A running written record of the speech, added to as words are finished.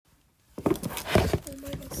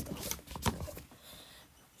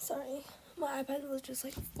My iPad was just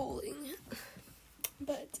like falling.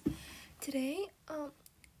 But today,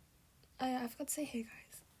 I forgot to say hey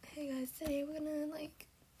guys. Today we're gonna like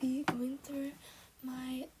be going through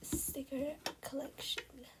my sticker collection.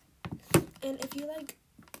 And if you like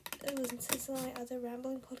listened to some of my other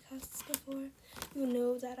rambling podcasts before, you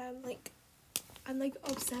know that I'm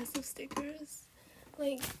obsessed with stickers.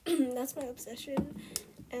 Like that's my obsession.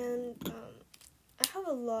 And I have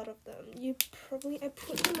a lot of them. I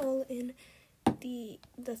put them all in the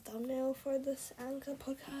thumbnail for this Anchor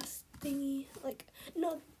podcast thingy. Like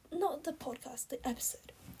not the podcast, the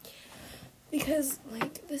episode. Because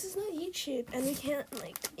like this is not YouTube and we can't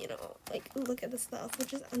look at the stuff,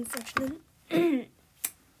 which is unfortunate.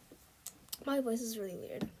 My voice is really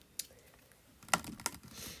weird.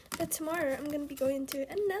 But tomorrow I'm gonna be going to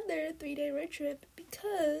another 3-day road trip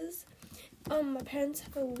because my parents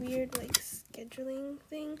have a weird scheduling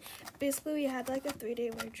thing. Basically we had a 3-day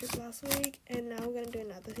road trip last week and now we're gonna do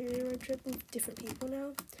another 3-day road trip with different people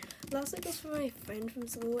now. Last week was for my friend from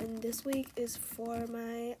school and this week is for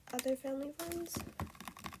my other family friends.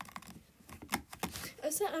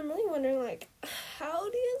 So I'm really wondering how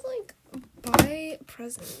do you guys buy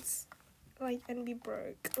presents and be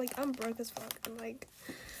broke? I'm broke as fuck and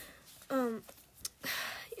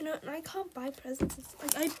and I can't buy presents. It's,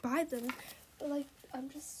 I buy them, but I'm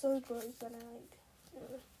just so broke that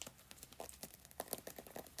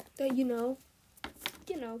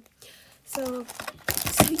So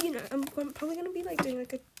I'm probably gonna be doing a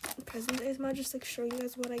present ASMR, just showing you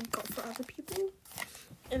guys what I got for other people,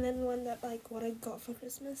 and then one that what I got for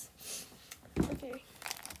Christmas. Okay,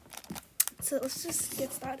 so let's just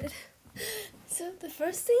get started. So the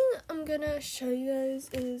first thing I'm gonna show you guys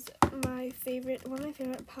is one of my favorite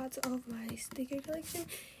parts of my sticker collection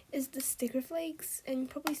is the sticker flakes, and you've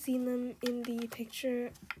probably seen them in the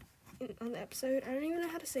picture on the episode. I don't even know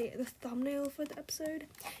how to say it. The thumbnail for the episode.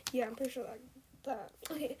 Yeah, I'm pretty sure that.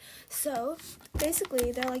 Okay, so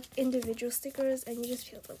basically they're individual stickers, and you just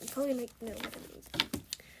peel them. You probably know what it means.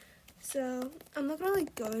 So I'm not gonna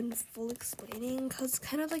go in full explaining because it's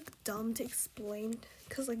kind of dumb to explain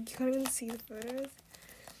because you can't even see the photos.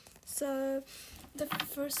 So the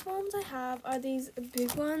first ones I have are these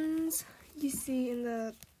big ones you see in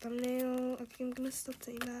the thumbnail. Okay, I'm gonna stop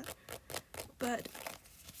saying that. But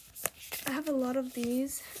I have a lot of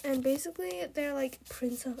these, and basically they're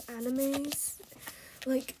prints of animes.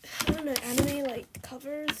 I don't know, anime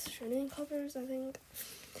covers, shonen covers, I think.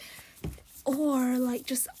 Or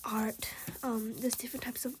just art. There's different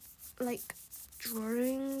types of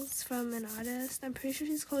drawings from an artist. I'm pretty sure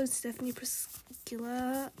she's called Stephanie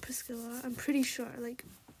Priscilla. I'm pretty sure.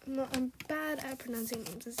 I'm bad at pronouncing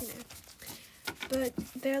names, as you know. But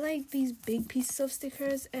they're these big pieces of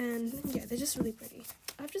stickers, and yeah, they're just really pretty.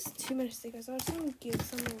 I have just too many stickers. I was gonna give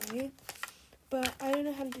some away, but I don't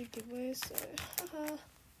know how to do giveaways, so haha.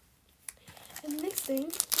 And the next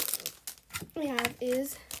thing we have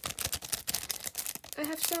is I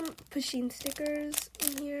have some Pusheen stickers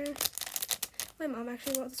in here. My mom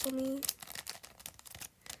actually bought this for me.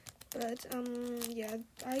 But yeah,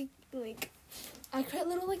 I create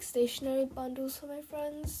little stationery bundles for my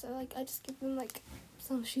friends. So I just give them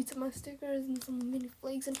some sheets of my stickers and some mini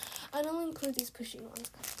flakes, and I don't include these Pusheen ones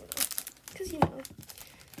because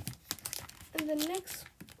And the next,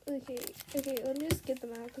 okay, let me just get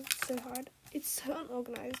them out because it's so hard. It's so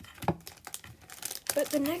unorganized. But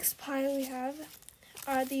the next pile we have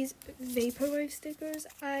are these Vaporwave stickers.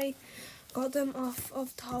 I got them off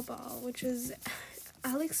of Taobao, which is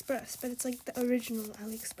AliExpress, but it's the original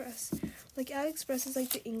AliExpress. AliExpress is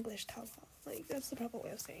the English Taobao. That's the proper way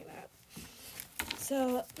of saying that.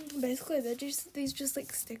 So basically they're just these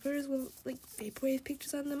stickers with Vaporwave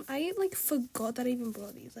pictures on them. I forgot that I even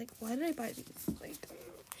bought these. Why did I buy these? I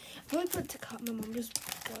probably put it to cart. My mom just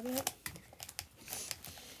bought it.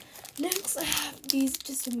 Next I have these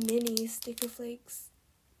just mini sticker flakes.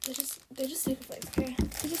 They're just sticker flakes, okay?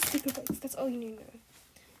 They're just sticker flakes. That's all you need to know.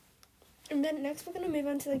 And then next we're gonna move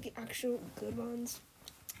on to the actual good ones.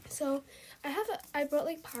 So I brought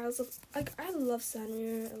piles of I love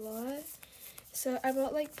Sanrio a lot. So I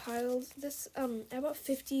brought piles. I bought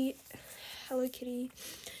 50 Hello Kitty.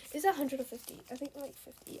 Is that 100 or 50? I think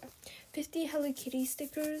 50. Yeah, 50 Hello Kitty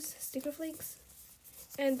sticker flakes,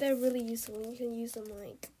 and they're really useful. You can use them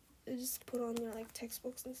just put on your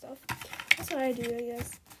textbooks and stuff. That's what I do, I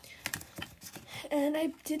guess. And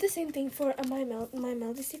I did the same thing for my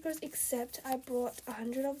Melody stickers, except I brought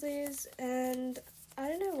 100 of these, and I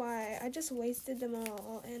don't know why. I just wasted them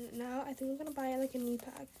all, and now I think I'm gonna buy a new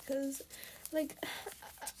pack because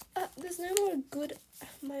there's no more good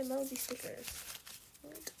My Melody stickers.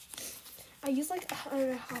 I used like I don't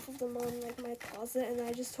know, half of them on like my closet, and then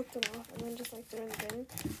I just took them off and then just like threw in the bin.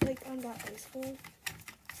 Like I'm that high school.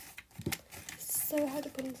 So I had to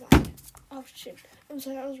put inside. Oh shit. I'm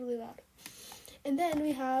sorry, that was really loud. And then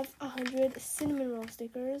we have 100 cinnamon roll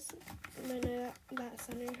stickers. I know that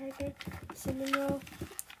sounded character. Cinnamon roll.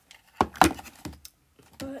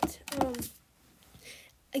 But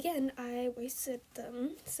again, I wasted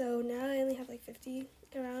them. So now I only have like 50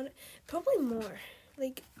 around. Probably more.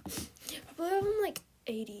 Like probably have them like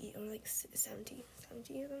 80 or like 70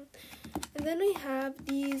 of them. And then we have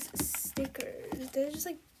these stickers. They're just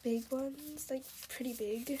like big ones, like pretty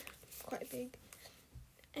big, quite big.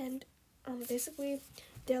 And basically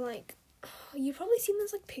they're like, you've probably seen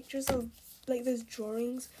those like pictures of like those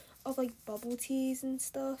drawings of like bubble teas and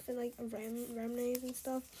stuff and like ramnays and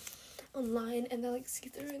stuff online, and they're like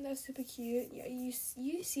see-through and they're super cute. Yeah, you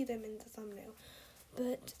see them in the thumbnail.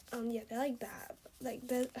 But yeah, they're like that. Like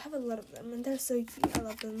they have a lot of them and they're so cute. I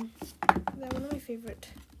love them. They're one of my favorite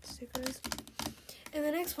stickers. And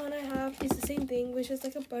the next one I have is the same thing, which is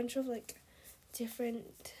like a bunch of like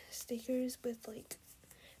different stickers with like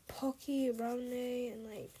Pocky, Ramnay, and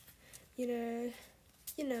like you know.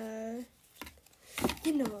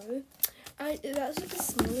 That's like a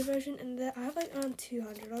smaller version, and I have like around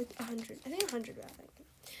 200, like 100. I think 100 I think.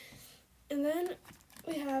 And then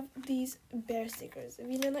we have these bear stickers. If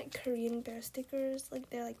you know like Korean bear stickers, like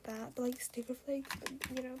they're like that, but like sticker flakes, but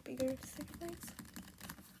bigger sticker flakes.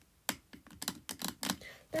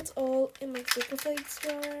 That's all in my sticker flakes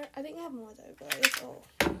drawer. I think I have more though, but that's all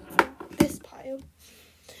from this pile.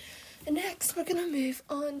 And next we're gonna move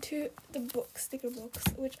on to the sticker books,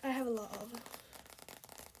 which I have a lot of.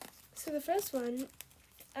 So the first one,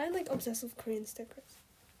 I'm like obsessed with Korean stickers.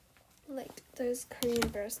 Like those Korean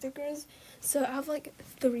bear stickers. So I have like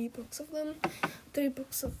 3 books of them. 3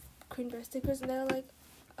 books of Korean bear stickers, and they're like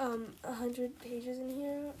 100 pages in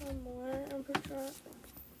here or more, I'm pretty sure.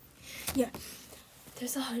 Yeah.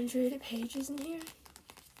 There's 100 pages in here.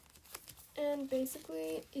 And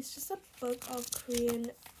basically it's just a book of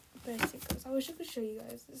Korean bear stickers. I wish I could show you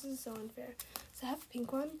guys. This is so unfair. So I have a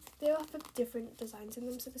pink one. They all have different designs in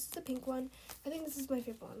them. So this is the pink one. I think this is my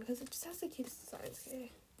favorite one because it just has the cutest designs.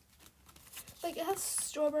 Okay. Like it has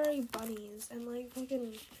strawberry bunnies and like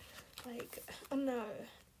fucking like I don't know.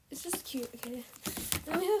 It's just cute. Okay.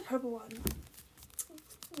 Then we have a purple one,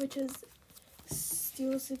 which is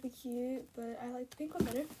still super cute, but I like the pink one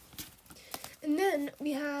better. And then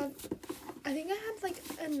we have, I think I have like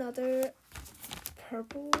another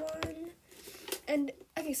purple one. And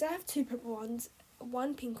okay, so I have 2 purple ones,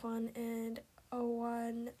 1 pink one, and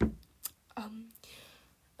one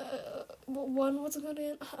what's it called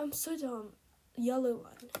again? I'm so dumb. Yellow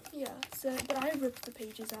one. Yeah. So but I ripped the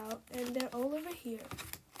pages out and they're all over here.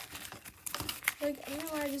 Like I don't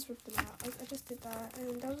know why I just ripped them out. Like I just did that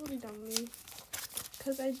and that was really dumb of me.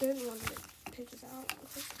 Because I don't want to rip pages out.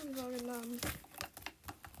 It's really wrong and dumb.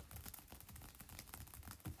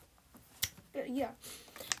 But yeah.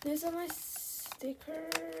 Those are my sticker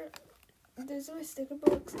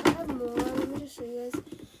books. I have more. Let me just show you guys.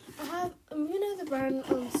 I have, you know the brand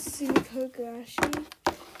Sumiko Gurashi.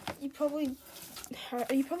 You probably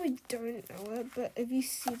don't know it, but if you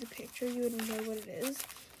see the picture, you would know what it is.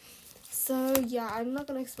 So yeah, I'm not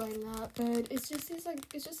gonna explain that, but it's just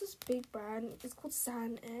this big brand. It's called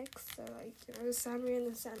San X. So like Sanri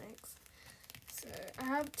and the San X. So I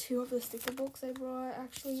have 2 of the sticker books I brought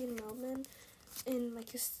actually in Melbourne. In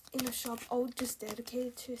a shop all just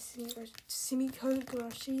dedicated to Sumiko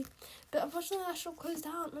Gurashi, but unfortunately that shop closed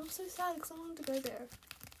down and I'm so sad because I wanted to go there.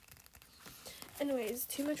 Anyways,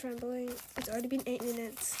 too much rambling. It's already been 8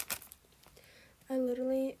 minutes. I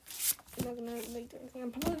literally am not gonna do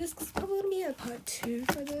anything. This is probably gonna be a part 2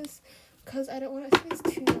 for this because I don't want it to be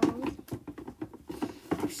too long.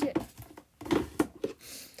 Shit.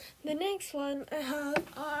 The next one I have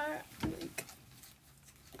are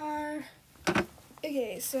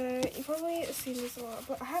okay, so you probably seen this a lot,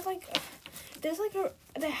 but I have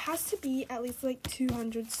there has to be at least like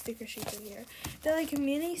 200 sticker sheets in here. They're like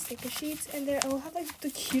mini sticker sheets and they all have like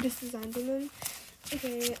the cutest designs on them.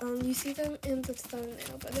 Okay, you see them in the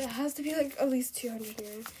thumbnail, but there has to be like at least 200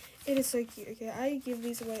 here. It is so cute. Okay, I give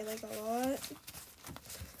these away like a lot.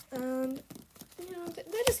 And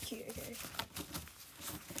they're just cute. Okay.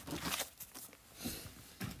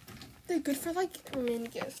 They're good for like mini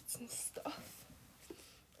gifts and stuff.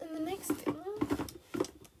 And the next thing,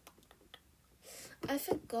 I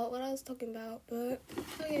forgot what I was talking about, but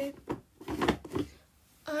okay.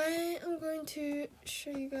 I am going to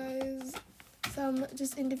show you guys some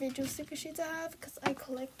just individual sticker sheets I have because I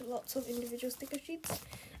collect lots of individual sticker sheets.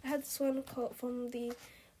 I had this one from the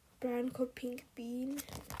brand called Pink Bean.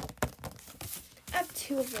 I have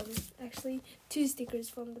two of them, actually. Two stickers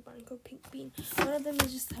from the brand called Pink Bean. One of them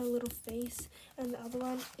is just her little face, and the other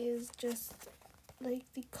one is just like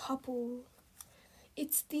the couple.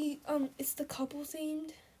 It's the couple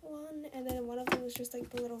themed one, and then one of them is just like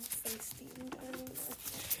the little face themed. I don't know.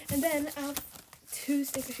 And then I have two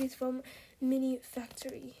sticker sheets from Mini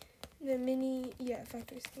Factory. The Mini,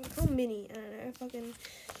 Factory thing. It's called Mini. I don't know.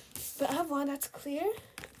 But I have one that's clear,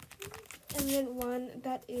 and then one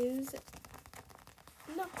that is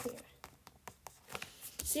not clear.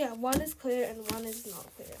 So yeah, one is clear and one is not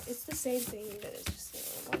clear. It's the same thing, but it's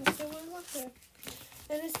just one is clear, one is not clear.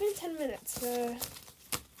 And it's been 10 minutes, so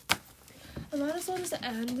I might as well just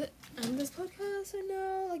end this podcast right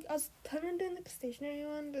now. Like, I was planning on doing the stationary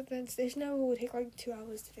one, but then stationary will take like 2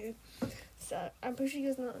 hours to do. So I'm pretty sure you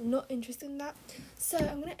guys are not interested in that. So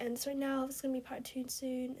I'm gonna end this right now. This is gonna be part 2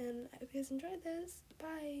 soon, and I hope you guys enjoyed this.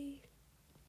 Bye.